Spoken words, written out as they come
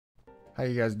How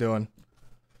you guys doing?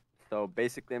 So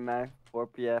basically, man, 4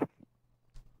 p.m.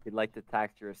 We'd like to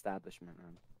tax your establishment,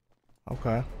 man.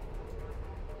 Okay.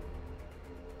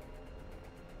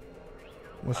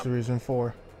 What's the reason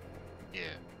for? Yeah.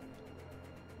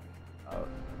 Uh,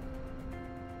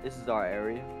 this is our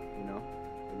area, you know.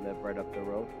 We live right up the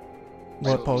road.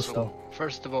 What So, postal?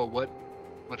 first of all, what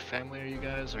family are you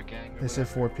guys or gang or They said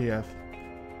whatever? 4 PF.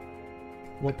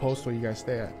 What What was postal you guys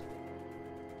stay at?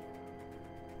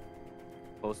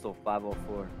 Postal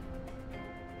 504.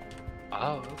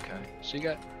 Oh, okay. So you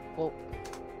got, well,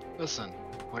 listen,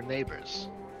 we're neighbors.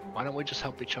 Why don't we just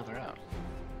help each other out?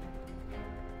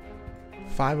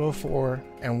 504,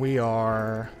 and we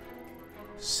are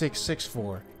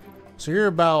 664. So you're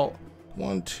about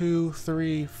 1, 2,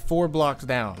 3, 4 blocks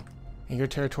down, and your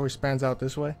territory spans out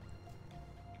this way.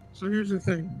 So here's the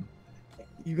thing.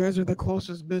 You guys are the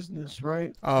closest business,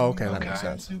 right? Oh, And okay, you know that we makes Okay.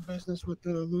 gotta sense. do business with the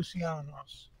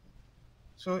Lucianos.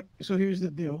 So here's the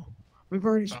deal. We've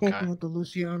already Okay. spoken with the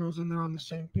Lucianos and they're on the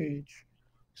same page.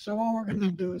 So all we're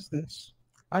gonna do is this.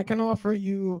 I can offer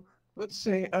you, let's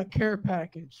say, a care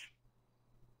package.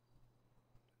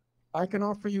 I can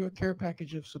offer you a care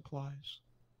package of supplies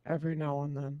every now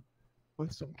and then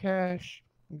with some cash,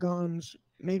 guns,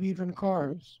 maybe even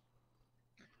cars.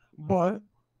 But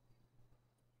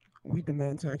we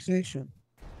demand taxation.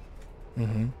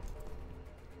 Mm-hmm.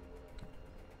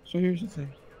 So here's the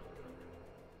thing.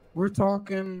 We're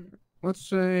talking, let's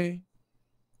say,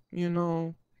 you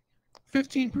know,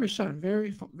 15%,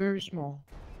 very small.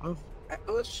 Of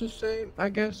let's just say, I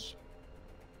guess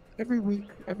every week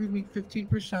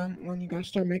 15% when you guys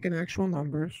start making actual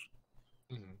numbers.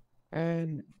 Hmm.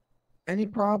 And any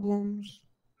problems,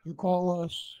 you call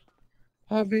us.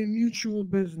 Have a mutual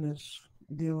business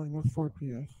dealing with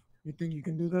 4PF. You think you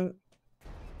can do that?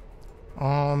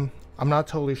 I'm not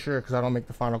totally sure because I don't make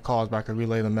the final calls, but I could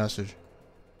relay the message.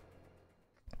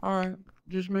 All right.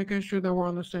 Just making sure that we're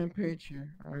on the same page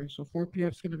here. All right. So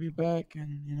 4PF's gonna be back,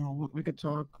 and we could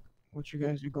talk what you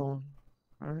guys are going.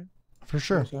 All right. For What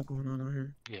sure. else got going on out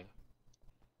here?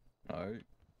 Yeah. All right.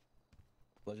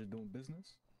 Pleasure doing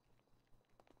business.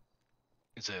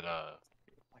 Is is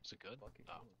it good? Fucking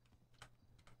Oh. good.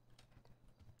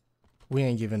 We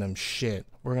ain't giving them shit.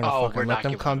 We're gonna Oh, fucking we're let not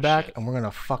them giving come them back, shit. and we're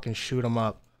gonna fucking shoot them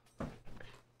up.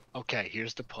 Okay,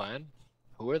 here's the plan.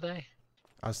 Who are they?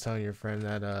 I was telling your friend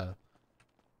that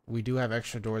we do have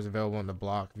extra doors available on the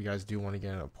block. If you guys do want to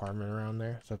get an apartment around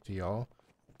there, it's up to y'all.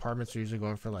 Apartments are usually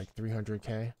going for like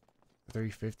 300K,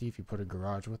 350 if you put a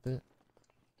garage with it.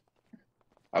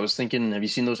 I was thinking, have you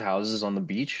seen those houses on the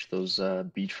beach? Those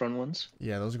beachfront ones?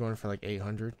 Yeah, those are going for like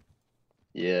 800.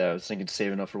 Yeah, I was thinking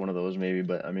saving up for one of those maybe,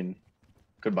 but I mean,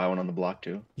 could buy one on the block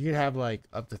too. You could have like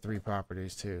up to 3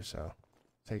 properties too, so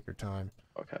take your time.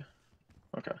 Okay.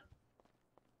 Okay.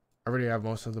 I already have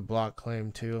most of the block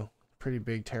claimed too. Pretty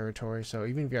big territory, so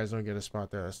even if you guys don't get a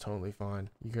spot there, that's totally fine.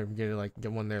 You could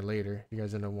get one there later. You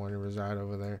guys end up wanting to reside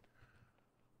over there.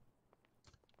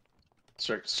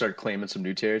 Start claiming some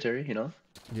new territory, you know?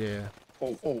 Yeah.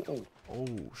 Oh, oh, oh.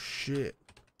 Oh shit.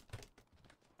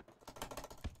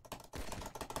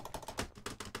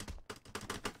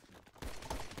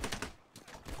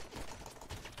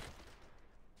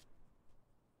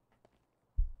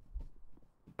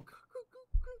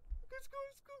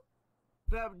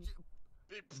 Flap,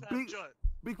 Big Big- Jut.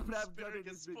 big flap Spirit gun in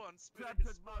gets this bitch. spun. Spirit Flap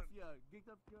gets gun spun. mafia. Get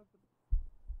up, get up.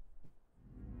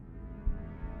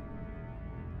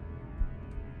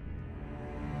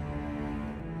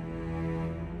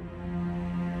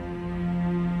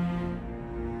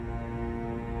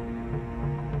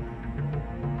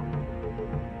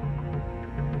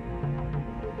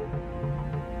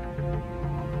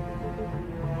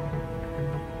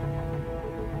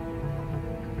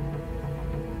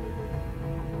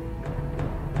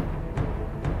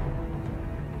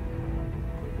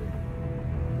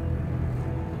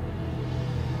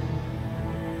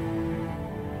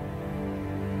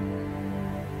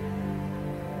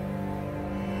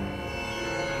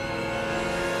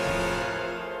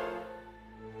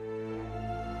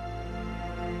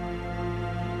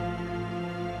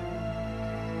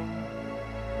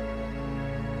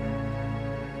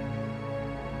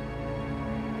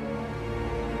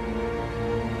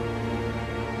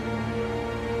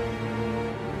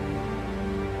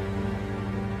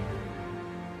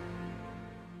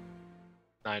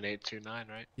 Nine eight two nine,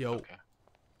 right? Yo, Okay.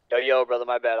 Yo, brother,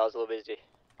 my bad. I was a little busy.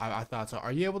 I thought so.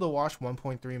 Are you able to wash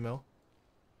 1.3 mil?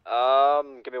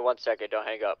 Give me 1 second. Don't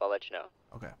hang up. I'll let you know.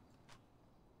 Okay.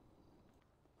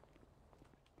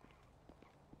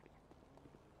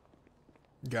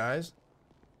 Guys,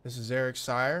 this is Eric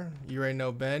Sire. You already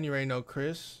know Ben. You already know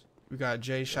Chris. We got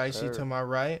Jay Shicey to sir. my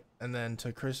right, and then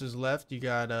to Chris's left, you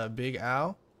got Big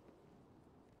Al.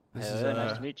 This Hell is yeah,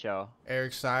 nice to meet y'all.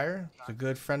 Eric Sire. He's a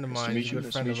good friend of Nice to mine. meet He's a you, good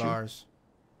nice to friend of meet you. ours.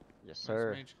 Yes,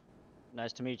 sir.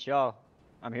 Nice to meet y'all.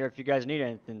 I'm here if you guys need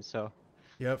anything. So.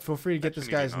 Yep. Feel free to get this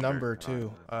guy's number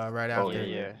too. Right Oh, after.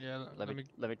 yeah. Yeah. Let me.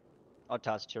 I'll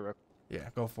toss it to you. Yeah.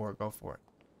 Go for it. Go for it.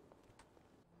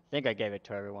 I think I gave it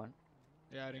to everyone.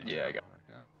 Yeah, I didn't. Yeah, I got.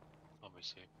 Let me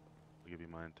see. I'll give you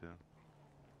mine too.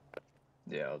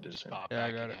 Yeah, I'll do Just the same. pop Yeah, I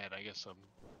back got it. ahead. I guess I'm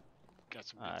got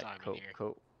some good time Cool, in here.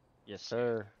 cool. Yes,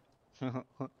 sir.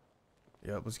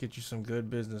 Yep. Let's get you some good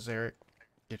business, Eric.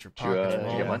 Get your Did you, pockets did you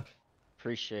get rolling. mine?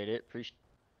 Appreciate it. Appreciate.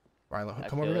 Right. I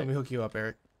Come over feel here. it. Let me hook you up,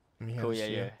 Eric. Let me hand Cool. this Yeah,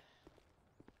 to you. yeah.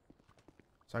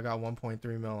 So I got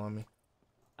 1.3 mil on me.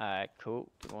 Alright, cool.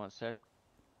 Give me 1 sec.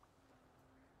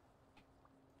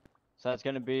 So that's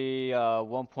gonna be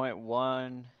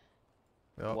 1.1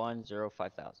 Yep.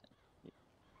 105,000.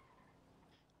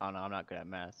 I don't know. I'm not good at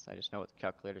math. I just know what the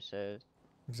calculator says.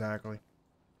 Exactly.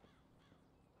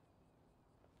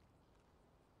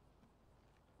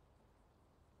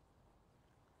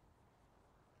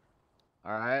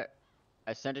 All right.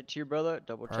 I sent it to you, brother.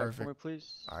 Double check for Perfect. me,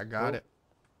 please. I got Cool. it.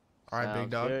 All right, big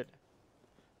Sounds dog. good.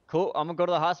 Cool. I'm gonna go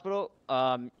to the hospital.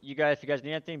 You guys, if you guys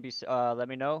need anything, let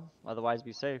me know. Otherwise,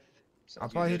 be safe. I'll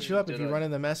Sounds probably good. hit you up if Did you I- run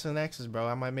into mess and X's, bro.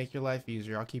 I might make your life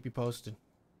easier. I'll keep you posted.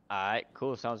 All right.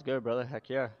 Cool. Sounds good, brother. Heck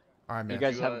yeah. All right, You man.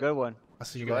 guys have a good one. I'll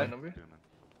see You you got a later. number? Doing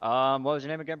it. What was your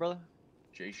name again, brother?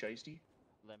 Jay Shiesty?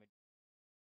 Let me.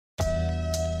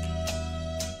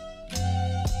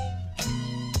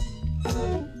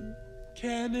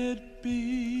 Can it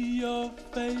be your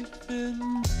faith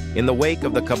in? In the wake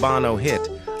of the Cabano hit,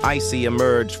 Icy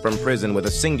emerged from prison with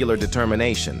a singular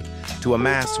determination to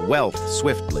amass wealth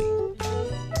swiftly.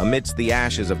 Amidst the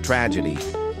ashes of tragedy,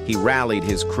 he rallied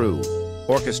his crew,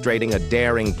 orchestrating a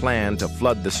daring plan to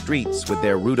flood the streets with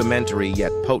their rudimentary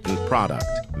yet potent product,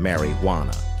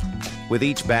 marijuana. With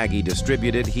each bag he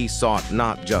distributed, he sought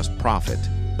not just profit,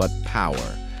 but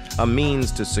power, a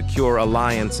means to secure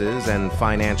alliances and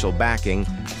financial backing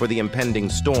for the impending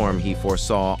storm he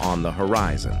foresaw on the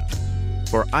horizon.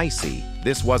 For Icy,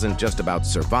 this wasn't just about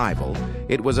survival,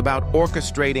 it was about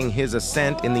orchestrating his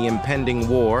ascent in the impending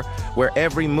war, where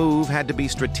every move had to be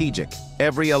strategic,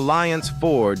 every alliance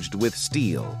forged with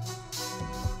steel.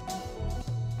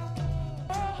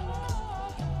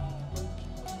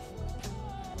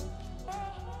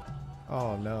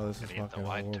 Oh no, this is Gonna get the fucking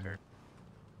wide horrible. turn.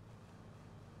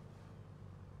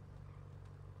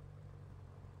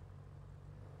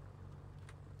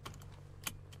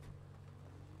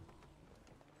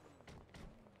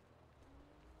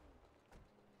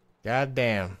 God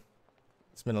damn.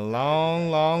 It's been a long,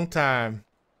 long time.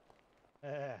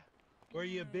 Where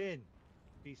you been,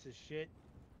 piece of shit?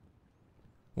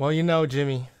 Well, you know,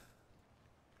 Jimmy.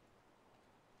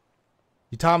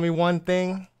 You taught me one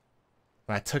thing,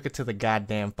 and I took it to the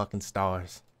goddamn fucking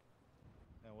stars.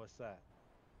 And what's that?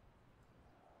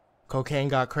 Cocaine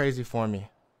got crazy for me.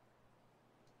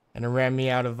 And it ran me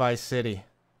out of Vice City.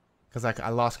 Because I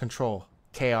lost control.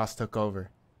 Chaos took over.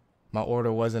 My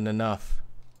order wasn't enough.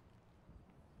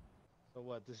 So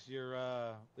what? This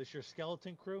your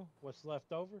skeleton crew? What's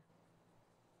left over?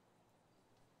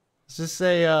 Let's just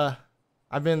say,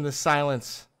 I've been in the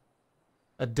silence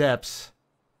adepts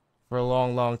for a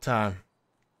long, long time.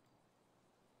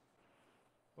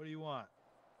 What do you want?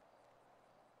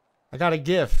 I got a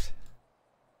gift.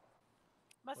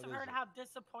 Must have heard how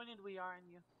disappointed we are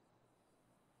in you.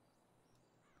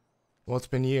 Well, it's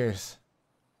been years.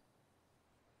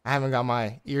 I haven't got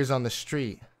my ears on the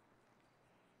street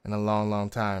in a long, long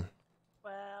time.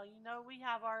 Well, you know we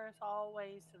have ours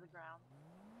always to the ground.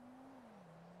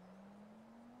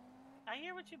 I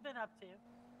hear what you've been up to.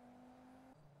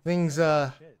 Things, Shit.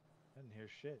 I didn't hear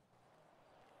shit.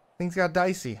 things got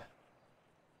dicey.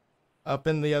 Up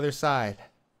in the other side.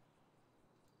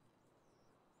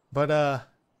 But, a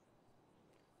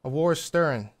war's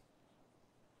stirring.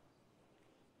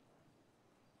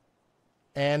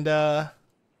 And, I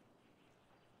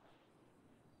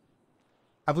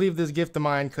believe this gift of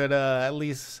mine could, at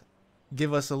least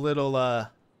give us a little,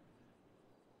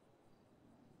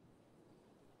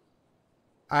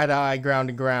 eye-to-eye,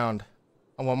 ground-to-ground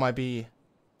on what might be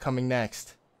coming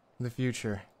next in the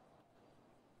future.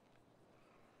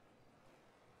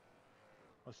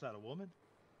 What's that? A woman?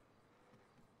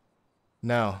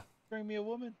 No, Bring me a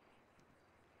woman.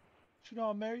 You know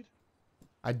I'm married.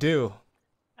 I do.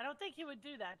 I don't think he would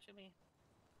do that, Jimmy.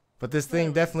 But this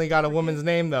thing definitely got a woman's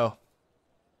name, though.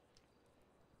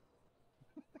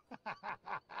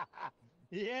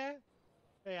 Yeah?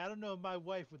 Hey, I don't know if my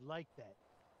wife would like that.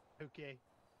 Okay.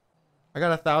 I got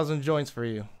 1,000 joints for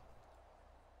you.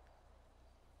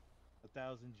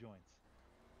 1,000 joints.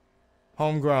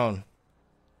 Homegrown.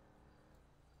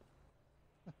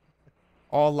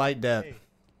 All light depth. Hey,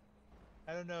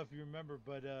 I don't know if you remember,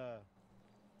 but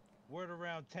word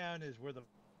around town is we're the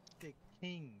stick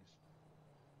kings.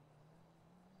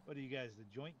 What are you guys, the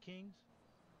joint kings?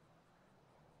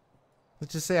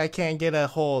 Let's just say I can't get a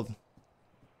hold of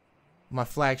my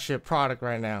flagship product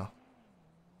right now.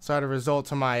 So as a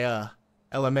result of my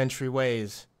elementary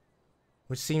ways,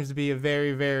 which seems to be a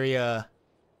very, very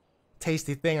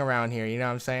tasty thing around here, you know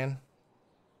what I'm saying?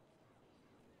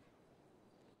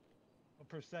 What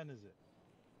percent is it?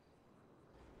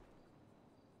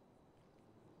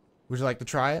 Would you like to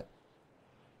try it?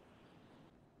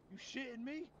 You shitting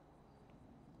me?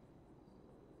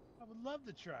 I would love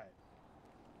to try it.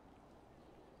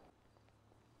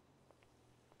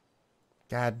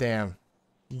 God damn.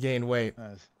 You gained weight.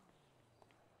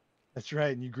 That's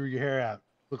right, and you grew your hair out.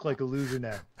 Look like a loser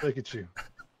now. Look at you.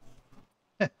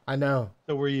 I know.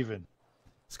 So we're even.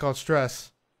 It's called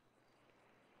stress.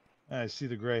 I see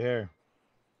the gray hair.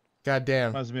 God damn.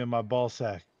 Reminds me of my ball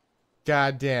sack.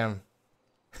 God damn.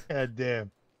 God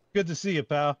damn. Good to see you,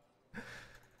 pal.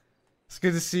 It's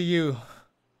good to see you,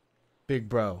 big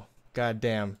bro. God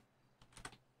damn.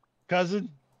 Cousin.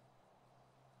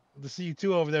 Good to see you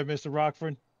too over there, Mr.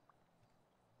 Rockford.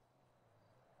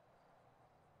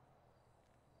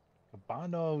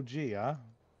 Cabano OG, huh?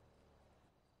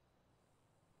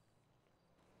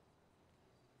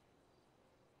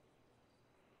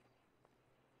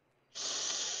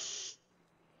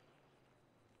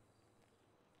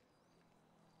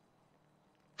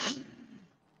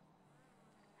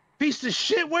 Piece of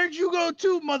shit, where'd you go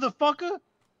to, motherfucker?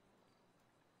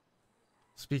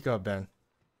 Speak up, Ben.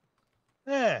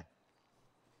 Yeah.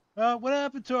 What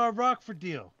happened to our Rockford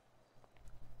deal?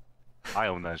 I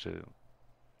own that shit.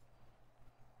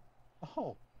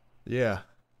 Oh. Yeah.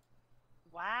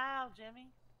 Wow, Jimmy.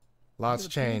 Lots You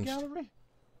got a peanut changed. gallery?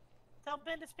 Tell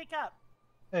Ben to speak up.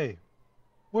 Hey,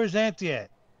 where's Auntie at?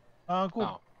 Uncle?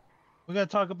 Oh. We gotta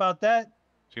talk about that?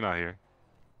 She not here.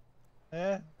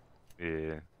 Yeah?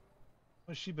 Yeah.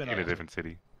 What's she been In a up to? different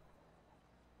city.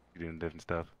 She doing different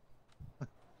stuff.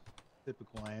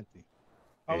 Typical Auntie.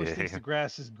 Always thinks the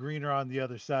grass is greener on the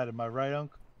other side. Am I right,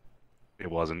 Uncle? It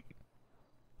wasn't.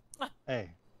 Hey,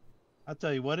 I'll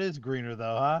tell you what is greener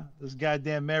though, huh? This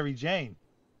goddamn Mary Jane.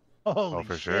 Holy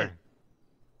For shit. sure.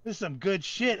 This is some good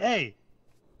shit. Hey,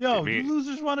 yo, Me- you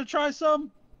losers want to try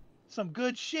some? Some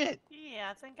good shit. Yeah,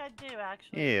 I think I do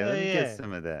actually. Yeah, let me Yeah. get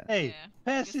some of that. Hey,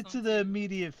 pass it to the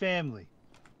immediate family.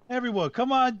 Everyone,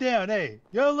 come on down. Hey,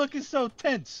 you're looking so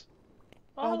tense.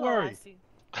 Oh, Don't hello, worry. Icy.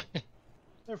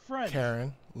 They're friends.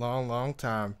 Karen, long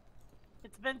time.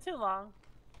 It's been too long.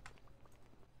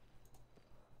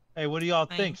 Hey, what do y'all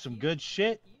think? Some good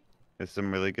shit? There's some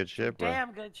really good shit, bro.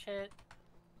 Damn good shit.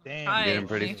 Damn. I'm getting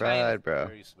pretty fried, bro.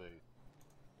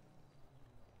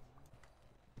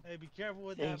 Hey, be careful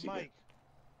with Thank that you. mic.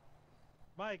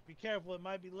 Mike, be careful. It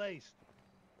might be laced.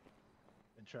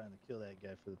 Been trying to kill that guy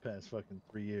for the past fucking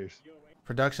 3 years.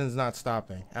 Production's not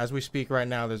stopping. As we speak right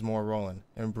now, there's more rolling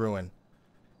and brewing.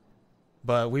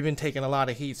 But we've been taking a lot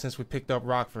of heat since we picked up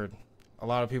Rockford. A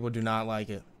lot of people do not like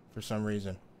it for some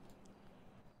reason.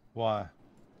 Why?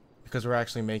 Because we're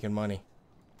actually making money.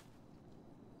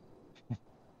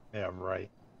 Yeah, right.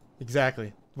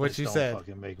 Exactly. What Just you don't said.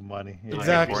 fucking make money. Yeah,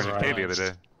 Exactly. I paid the other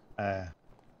day.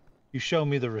 You show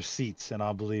me the receipts and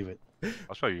I'll believe it.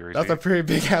 I'll show you your That's receipt. a pretty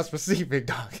big ass receipt, big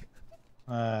dog.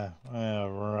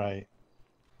 Right.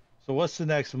 So what's the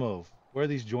next move? Where are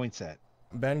these joints at?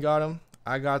 Ben got them.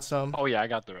 I got some. Oh yeah, I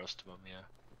got the rest of them. Yeah.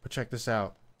 But check this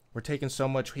out. We're taking so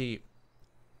much heat.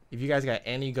 If you guys got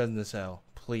any guns to sell,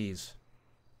 please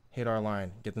hit our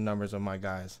line. Get the numbers of my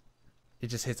guys. It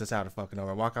just hits us out of fucking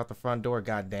nowhere. Walk out the front door,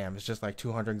 goddamn. It's just like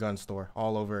 200 gun store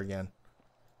all over again.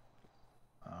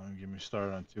 Get me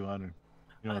started on 200.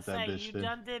 You know what that bitch you did.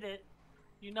 done did it.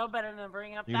 You know better than to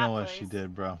bring up You that know what place. she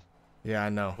did, bro. Yeah, I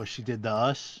know. What she did to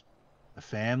us, the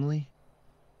family,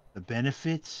 the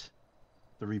benefits,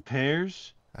 the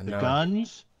repairs, I the know.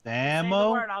 guns, the Say the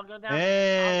ammo, word, I'll go down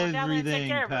there. I'll go down there and take everything,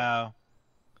 care of it. pal.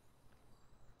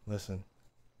 Listen.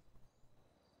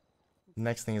 The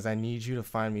next thing is I need you to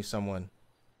find me someone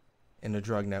in the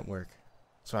drug network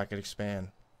so I could expand.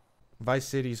 Vice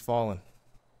City's fallen.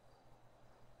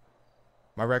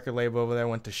 My record label over there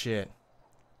went to shit.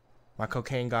 My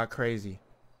cocaine got crazy.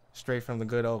 Straight from the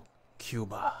good old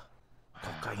Cuba.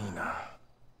 Cocaina.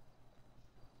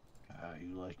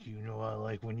 You know I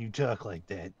like when you talk like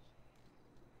that.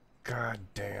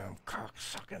 Goddamn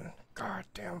cocksucking.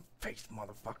 Goddamn face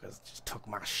motherfuckers just took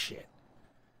my shit.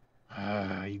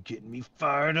 You getting me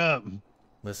fired up.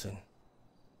 Listen.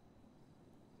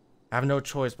 I have no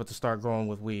choice but to start growing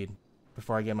with weed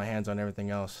before I get my hands on everything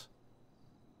else.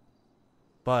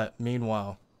 But,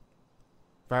 meanwhile,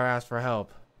 if I ask for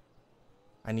help,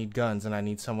 I need guns and I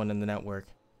need someone in the network.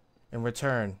 In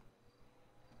return,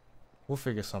 we'll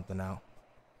figure something out.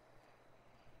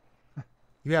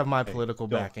 You have my political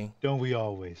backing. Don't we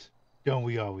always? Don't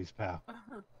we always, pal?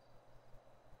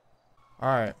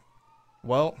 Alright.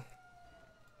 Well,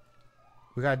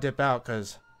 we gotta dip out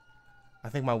because I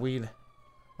think my weed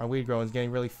growing is getting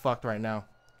really fucked right now.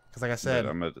 Because like I said,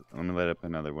 I'm gonna let up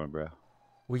another one, bro.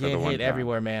 We getting hit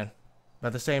everywhere, man. But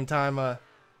at the same time,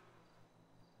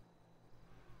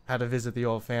 had to visit the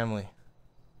old family.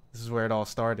 This is where it all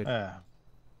started.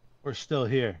 We're still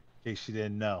here, in case you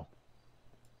didn't know.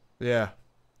 Yeah.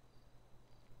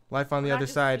 Life on the other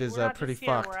side is pretty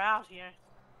fucked. We're out here.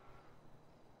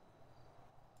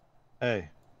 Hey,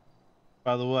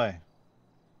 by the way,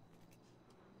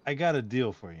 I got a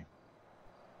deal for you.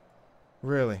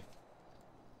 Really?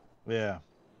 Yeah.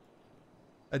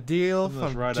 A deal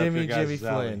from right Jimmy alley.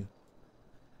 Flynn.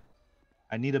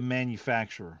 I need a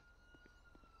manufacturer.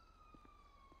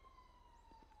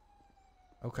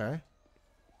 Okay.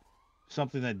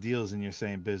 Something that deals in your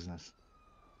same business.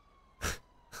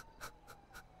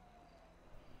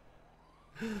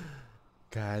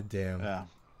 God damn. Yeah.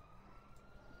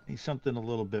 Need something a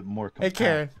little bit more Hey compact.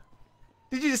 Karen,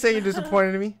 did you just say you're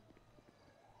disappointed in me?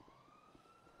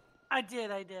 I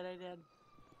did.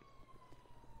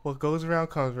 What goes around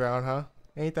comes around, huh?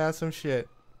 Ain't that some shit?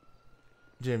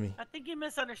 Jimmy, I think you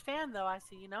misunderstand, though. I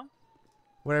see. You know.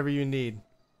 whatever you need.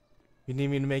 You need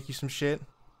me to make you some shit?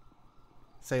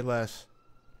 Say less.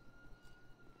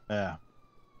 Yeah.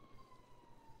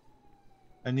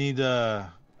 I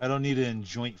don't need it in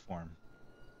joint form.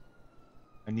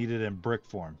 I need it in brick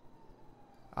form.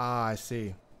 Ah, I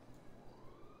see.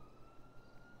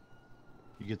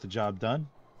 You get the job done?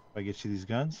 If I get you these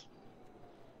guns?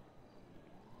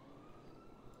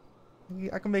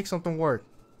 I can make something work.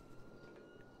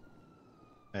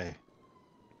 Hey.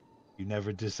 You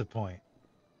never disappoint.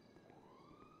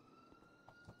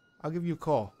 I'll give you a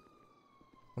call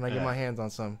when I get my hands on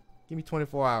some. Give me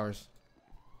 24 hours.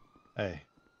 Hey.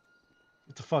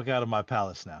 Get the fuck out of my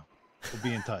palace now. We'll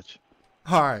be in touch.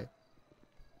 All right.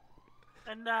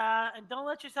 And don't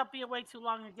let yourself be away too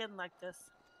long again like this.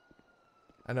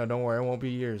 I know, don't worry, it won't be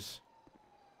years.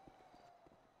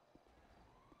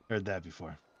 Heard that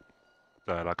before.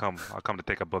 But I'll come to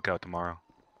take a book out tomorrow.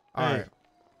 All right.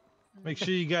 Make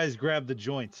sure you guys grab the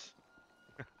joints.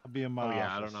 I'll be in my office.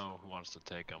 I don't know who wants to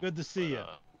take them. Good to see you.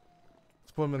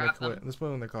 Let's put them in let's put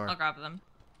them in the car. I'll grab them.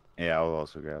 Yeah, I'll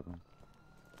also grab them.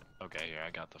 Okay, here, I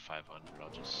got the 500.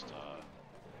 I'll just,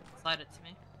 Slide it to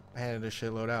me. I handed a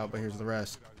shitload out, but here's the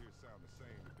rest.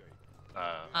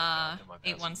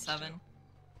 817.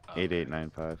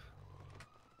 8895.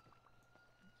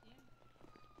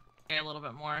 Okay, a little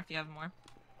bit more if you have more.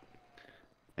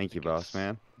 Thank you, boss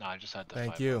man. No, I just had the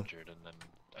Thank 500, you. and then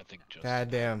I think just God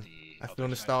damn. I feel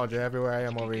nostalgia everywhere I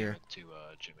am over here. to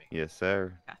Jimmy. Yes,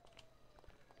 sir.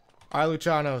 All right,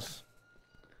 Luchanos.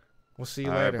 We'll see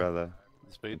you All later. right, brother.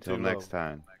 Until next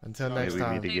time. Until May next we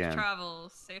time. meet again. Safe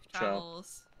travels. Safe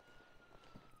travels.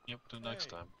 Yep, till next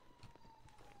time.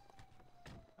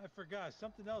 I forgot.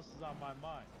 Something else is on my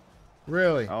mind.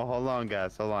 Really? Oh, hold on,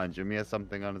 guys. Hold on. Jimmy has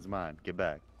something on his mind. Get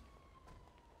back.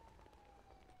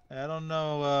 I don't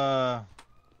know, I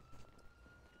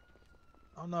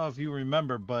don't know if you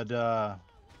remember, but,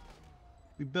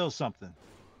 we built something.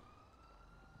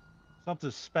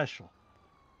 Something special.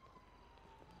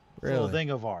 It's a little Really? thing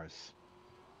of ours.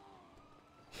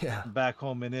 Yeah. Back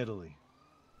home in Italy.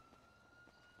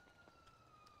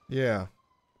 Yeah.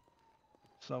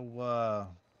 So,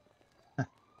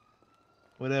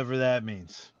 whatever that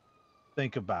means.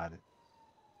 Think about it.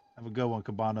 Have a good one,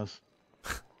 Cabanos.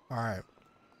 All right.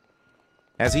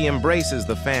 As he embraces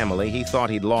the family he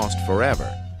thought he'd lost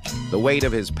forever, the weight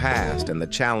of his past and the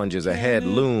challenges ahead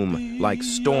loom like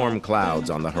storm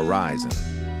clouds on the horizon.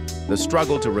 The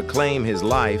struggle to reclaim his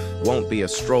life won't be a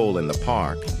stroll in the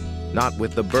park, not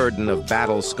with the burden of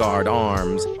battle-scarred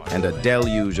arms and a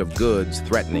deluge of goods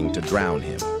threatening to drown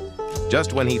him.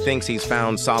 Just when he thinks he's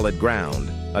found solid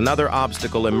ground, another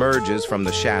obstacle emerges from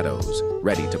the shadows,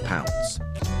 ready to pounce.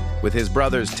 With his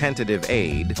brother's tentative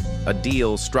aid, a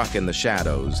deal struck in the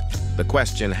shadows, the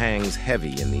question hangs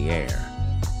heavy in the air.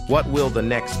 What will the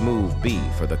next move be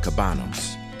for the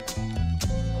Cabanos?